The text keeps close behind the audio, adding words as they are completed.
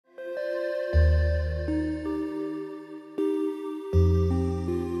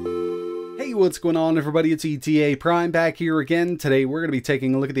what's going on everybody? It's etaprime back here again. Today we're going to be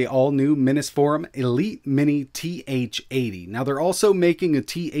taking a look at the all-new Forum Elite Mini TH80. Now they're also making a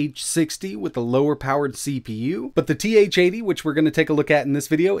TH60 with a lower powered CPU, but the TH80, which we're going to take a look at in this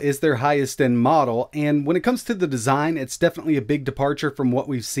video, is their highest end model, and when it comes to the design, it's definitely a big departure from what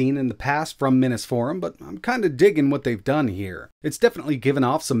we've seen in the past from Forum, but I'm kind of digging what they've done here. It's definitely given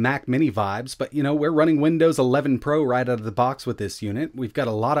off some Mac Mini vibes, but you know, we're running Windows 11 Pro right out of the box with this unit. We've got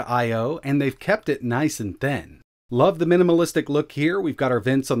a lot of I/O, and they've kept it nice and thin. Love the minimalistic look here. We've got our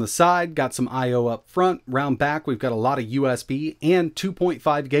vents on the side, got some I/O up front. Round back, we've got a lot of USB and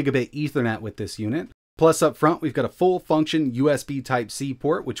 2.5 gigabit Ethernet with this unit. Plus up front, we've got a full function USB Type-C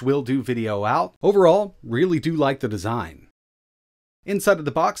port, which will do video out. Overall, really do like the design. Inside of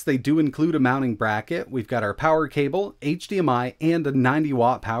the box, they do include a mounting bracket. We've got our power cable, HDMI, and a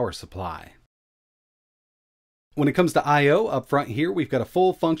 90-watt power supply. When it comes to I/O, up front here, we've got a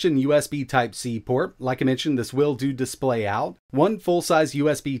full function USB Type-C port. Like I mentioned, this will do display out, one full-size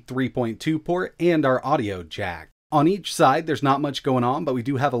USB 3.2 port, and our audio jack. On each side, there's not much going on, but we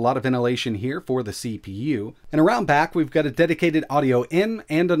do have a lot of ventilation here for the CPU. And around back, we've got a dedicated audio in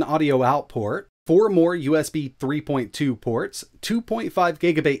and an audio out port, 4 more USB 3.2 ports, 2.5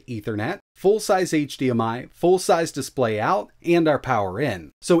 gigabit Ethernet, full-size HDMI, full-size display out, and our power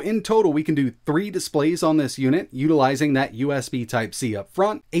in. So in total, we can do 3 displays on this unit, utilizing that USB Type-C up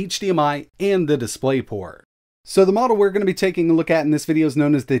front, HDMI, and the display port. So the model we're going to be taking a look at in this video is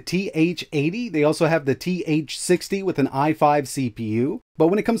known as the TH80. They also have the TH60 with an i5 CPU. But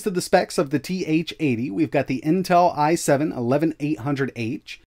when it comes to the specs of the TH80, we've got the Intel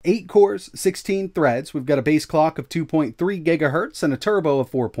i7-11800H, 8 cores, 16 threads. We've got a base clock of 2.3 gigahertz and a turbo of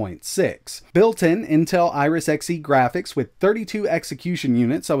 4.6. Built-in Intel Iris Xe graphics with 32 execution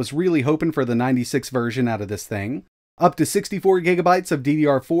units. I was really hoping for the 96 version out of this thing. Up to 64 gigabytes of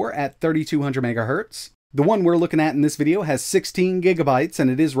DDR4 at 3200 megahertz. The one we're looking at in this video has 16 gigabytes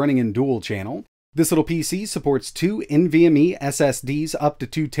and it is running in dual channel. This little PC supports 2 NVMe SSDs up to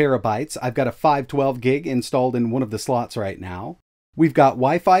 2 terabytes. I've got a 512 gig installed in one of the slots right now. We've got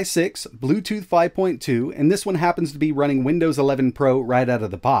Wi-Fi 6, Bluetooth 5.2, and this one happens to be running Windows 11 Pro right out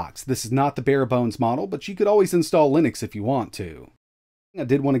of the box. This is not the bare bones model, but you could always install Linux if you want to. I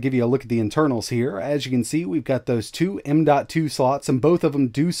did want to give you a look at the internals here. As you can see, we've got those 2 M.2 slots, and both of them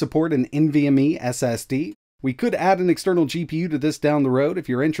do support an NVMe SSD. We could add an external GPU to this down the road. If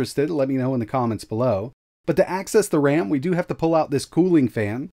you're interested, let me know in the comments below. But to access the RAM, we do have to pull out this cooling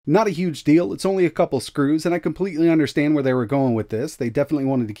fan. Not a huge deal, it's only a couple screws, and I completely understand where they were going with this. They definitely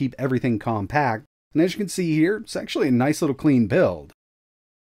wanted to keep everything compact. And as you can see here, it's actually a nice little clean build.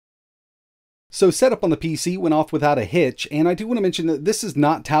 So setup on the PC went off without a hitch, and I do want to mention that this is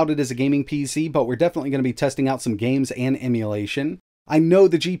not touted as a gaming PC, but we're definitely going to be testing out some games and emulation. I know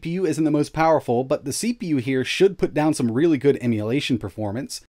the GPU isn't the most powerful, but the CPU here should put down some really good emulation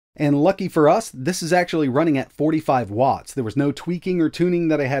performance. And lucky for us, this is actually running at 45 watts. There was no tweaking or tuning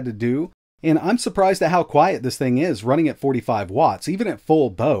that I had to do, and I'm surprised at how quiet this thing is running at 45 watts, even at full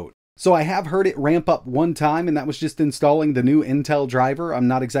boat. So I have heard it ramp up one time, and that was just installing the new Intel driver. I'm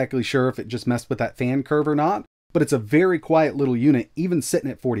not exactly sure if it just messed with that fan curve or not, but it's a very quiet little unit, even sitting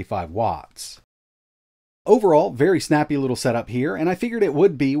at 45 watts. Overall, very snappy little setup here, and I figured it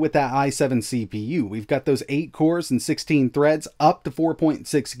would be with that i7 CPU. We've got those 8 cores and 16 threads up to 4.6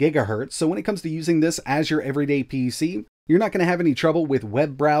 gigahertz, so when it comes to using this as your everyday PC, you're not going to have any trouble with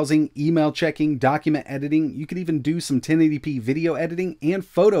web browsing, email checking, document editing. You could even do some 1080p video editing and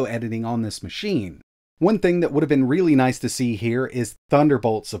photo editing on this machine. One thing that would have been really nice to see here is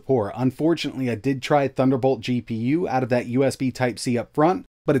Thunderbolt support. Unfortunately, I did try Thunderbolt GPU out of that USB Type-C up front,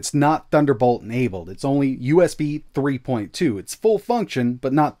 but it's not Thunderbolt enabled. It's only USB 3.2. It's full function,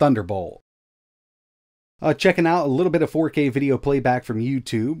 but not Thunderbolt. Checking out a little bit of 4K video playback from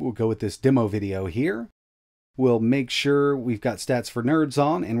YouTube. We'll go with this demo video here. We'll make sure we've got stats for nerds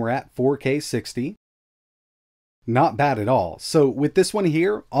on, and we're at 4K 60. Not bad at all. So with this one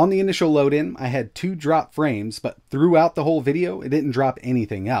here, on the initial load in, I had 2 drop frames, but throughout the whole video, it didn't drop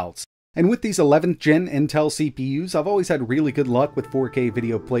anything else. And with these 11th gen Intel CPUs, I've always had really good luck with 4K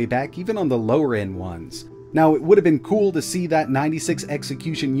video playback, even on the lower end ones. Now, it would have been cool to see that 96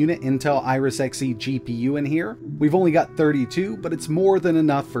 execution unit Intel Iris Xe GPU in here. We've only got 32, but it's more than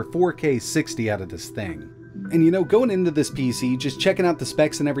enough for 4K 60 out of this thing. And you know, going into this PC, just checking out the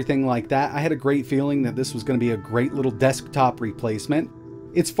specs and everything like that, I had a great feeling that this was going to be a great little desktop replacement.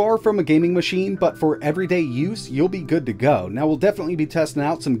 It's far from a gaming machine, but for everyday use, you'll be good to go. Now, we'll definitely be testing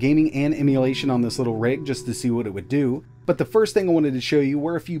out some gaming and emulation on this little rig just to see what it would do. But the first thing I wanted to show you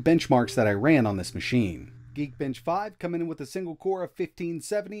were a few benchmarks that I ran on this machine. Geekbench 5 coming in with a single core of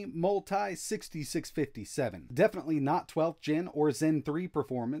 1570, multi 6657. Definitely not 12th gen or Zen 3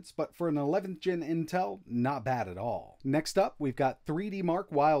 performance, but for an 11th gen Intel, not bad at all. Next up, we've got 3D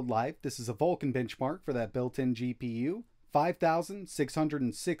Mark Wildlife. This is a Vulkan benchmark for that built-in GPU,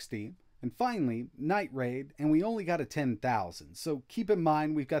 5660. And finally, Night Raid, and we only got a 10,000. So keep in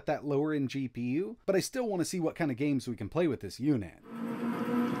mind we've got that lower end GPU, but I still want to see what kind of games we can play with this unit.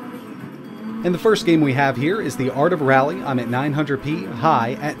 And the first game we have here is the Art of Rally. I'm at 900p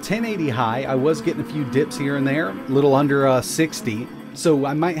high. At 1080 high, I was getting a few dips here and there, a little under 60. So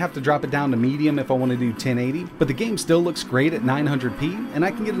I might have to drop it down to medium if I want to do 1080. But the game still looks great at 900p, and I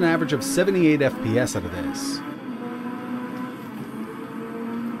can get an average of 78 FPS out of this.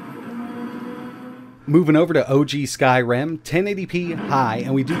 Moving over to OG Skyrim, 1080p high,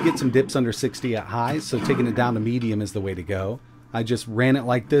 and we do get some dips under 60 at high, so taking it down to medium is the way to go. I just ran it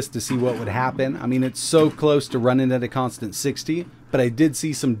like this to see what would happen. I mean, it's so close to running at a constant 60, but I did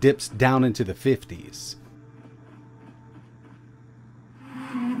see some dips down into the 50s.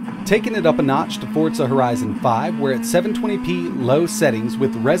 Taking it up a notch to Forza Horizon 5, we're at 720p low settings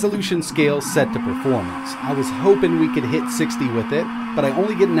with resolution scale set to performance. I was hoping we could hit 60 with it, but I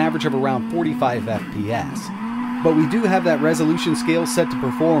only get an average of around 45 FPS. But we do have that resolution scale set to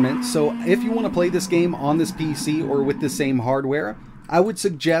performance, so if you want to play this game on this PC or with the same hardware, I would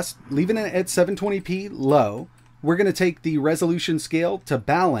suggest leaving it at 720p low. We're going to take the resolution scale to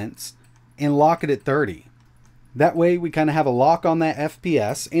balance and lock it at 30. That way we kind of have a lock on that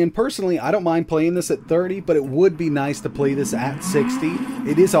FPS, and personally I don't mind playing this at 30, but it would be nice to play this at 60.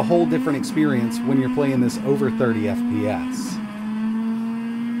 It is a whole different experience when you're playing this over 30 FPS.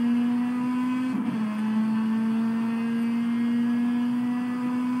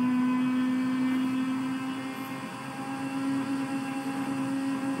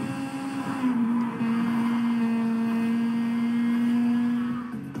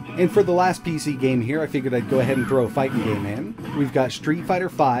 And for the last PC game here, I figured I'd go ahead and throw a fighting game in. We've got Street Fighter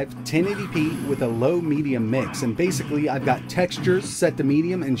V 1080p with a low-medium mix, and basically I've got textures set to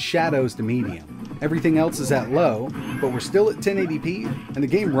medium and shadows to medium. Everything else is at low, but we're still at 1080p, and the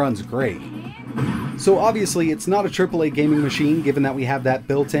game runs great. So obviously it's not a AAA gaming machine given that we have that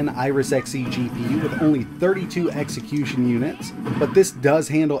built-in Iris Xe GPU with only 32 execution units, but this does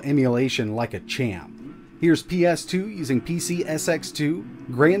handle emulation like a champ. Here's PS2 using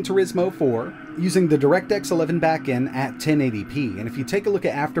PCSX2, Gran Turismo 4, using the DirectX 11 backend at 1080p. And if you take a look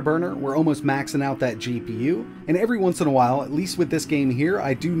at Afterburner, we're almost maxing out that GPU. And every once in a while, at least with this game here,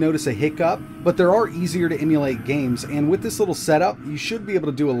 I do notice a hiccup, but there are easier to emulate games. And with this little setup, you should be able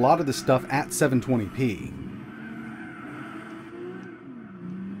to do a lot of the stuff at 720p.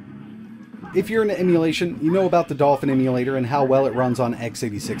 If you're into emulation, you know about the Dolphin emulator and how well it runs on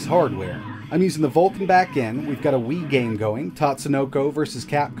x86 hardware. I'm using the Vulkan backend, we've got a Wii game going, Tatsunoko vs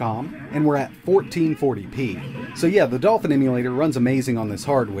Capcom, and we're at 1440p. So yeah, the Dolphin emulator runs amazing on this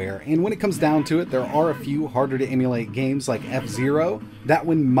hardware, and when it comes down to it, there are a few harder to emulate games like F-Zero. That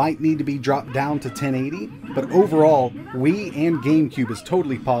one might need to be dropped down to 1080, but overall, Wii and Gamecube is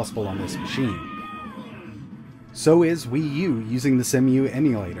totally possible on this machine. So is WiiU using the CEMU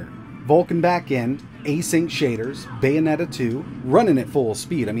emulator. Vulkan backend, async shaders, Bayonetta 2, running at full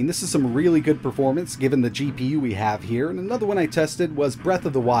speed. I mean, this is some really good performance given the GPU we have here. And another one I tested was Breath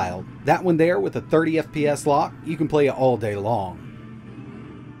of the Wild. That one there with a 30 FPS lock, you can play it all day long.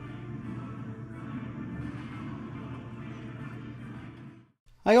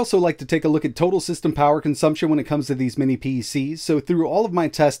 I also like to take a look at total system power consumption when it comes to these mini PCs. So through all of my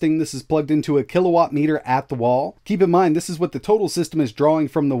testing, this is plugged into a kilowatt meter at the wall. Keep in mind, this is what the total system is drawing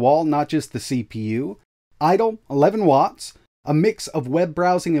from the wall, not just the CPU. Idle, 11 watts. A mix of web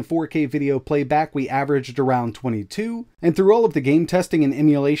browsing and 4K video playback, we averaged around 22. And through all of the game testing and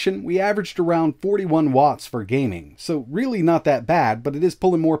emulation, we averaged around 41 watts for gaming. So really not that bad, but it is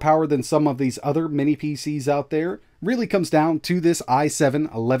pulling more power than some of these other mini PCs out there. Really comes down to this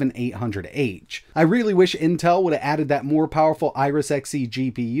i7-11800H. I really wish Intel would have added that more powerful Iris Xe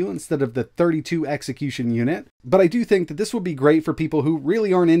GPU instead of the 32 execution unit, but I do think that this would be great for people who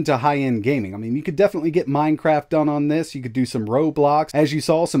really aren't into high-end gaming. I mean, you could definitely get Minecraft done on this, you could do some Roblox. As you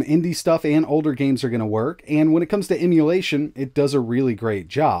saw, some indie stuff and older games are going to work, and when it comes to emulation, it does a really great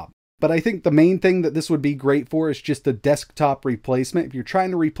job. But I think the main thing that this would be great for is just a desktop replacement. If you're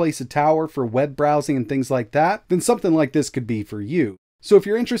trying to replace a tower for web browsing and things like that, then something like this could be for you. So if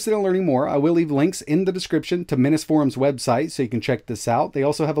you're interested in learning more, I will leave links in the description to Menace Forum's website so you can check this out. They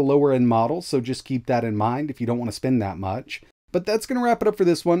also have a lower end model, so just keep that in mind if you don't want to spend that much. But that's going to wrap it up for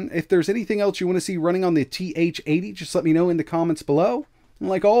this one. If there's anything else you want to see running on the TH80, just let me know in the comments below. And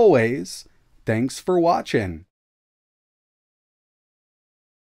like always, Thanks for watching.